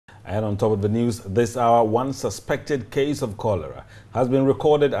And on top of the news this hour, one suspected case of cholera has been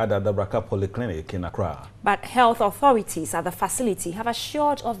recorded at the Accra Polyclinic in Accra. But health authorities at the facility have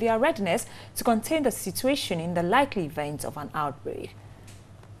assured of their readiness to contain the situation in the likely event of an outbreak.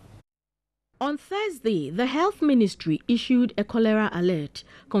 On Thursday, the Health Ministry issued a cholera alert,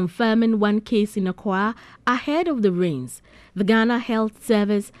 confirming one case in Accra ahead of the rains. The Ghana Health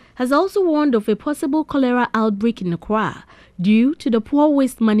Service has also warned of a possible cholera outbreak in Accra due to the poor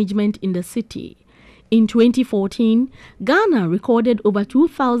waste management in the city. In 2014, Ghana recorded over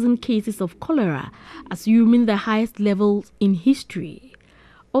 2,000 cases of cholera, assuming the highest levels in history.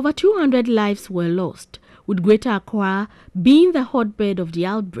 Over 200 lives were lost, with Greater Accra being the hotbed of the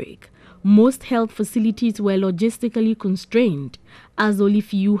outbreak. Most health facilities were logistically constrained, as only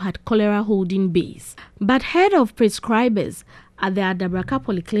few had cholera holding bays. But head of prescribers at the Accra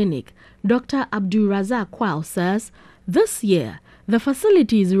Polyclinic, Dr. Abdulrazak Kwao, says this year the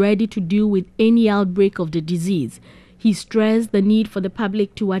facility is ready to deal with any outbreak of the disease. He stressed the need for the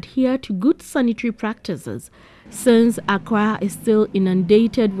public to adhere to good sanitary practices, since Accra is still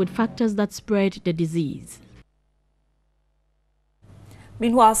inundated with factors that spread the disease.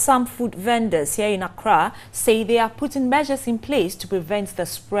 Meanwhile, some food vendors here in Accra say they are putting measures in place to prevent the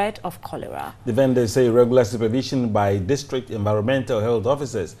spread of cholera. The vendors say regular supervision by district environmental health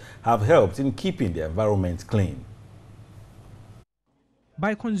officers have helped in keeping the environment clean.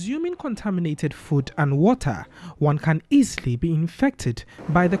 By consuming contaminated food and water, one can easily be infected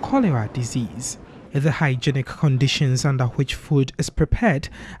by the cholera disease. The hygienic conditions under which food is prepared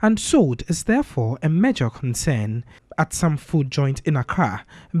and sold is therefore a major concern. At some food joints in Accra,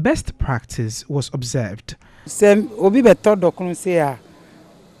 best practice was observed. I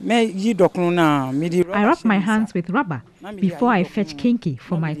rub my hands with rubber before I fetch kinky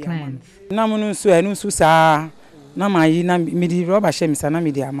for my clients.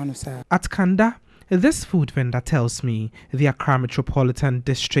 At Kanda, this food vendor tells me the Accra Metropolitan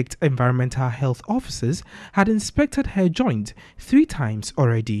District Environmental Health Officers had inspected her joint 3 times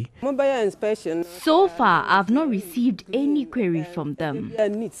already. So far, I've not received any query from them.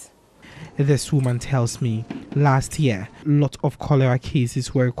 This woman tells me last year, a lot of cholera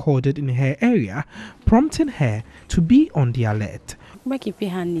cases were recorded in her area, prompting her to be on the alert.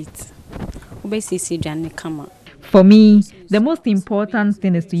 For me, the most important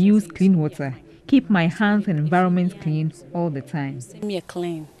thing is to use clean water. Keep my hands and environment clean all the time.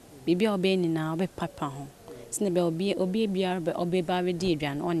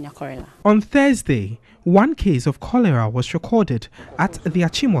 On Thursday, one case of cholera was recorded at the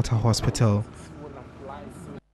Achimota Hospital.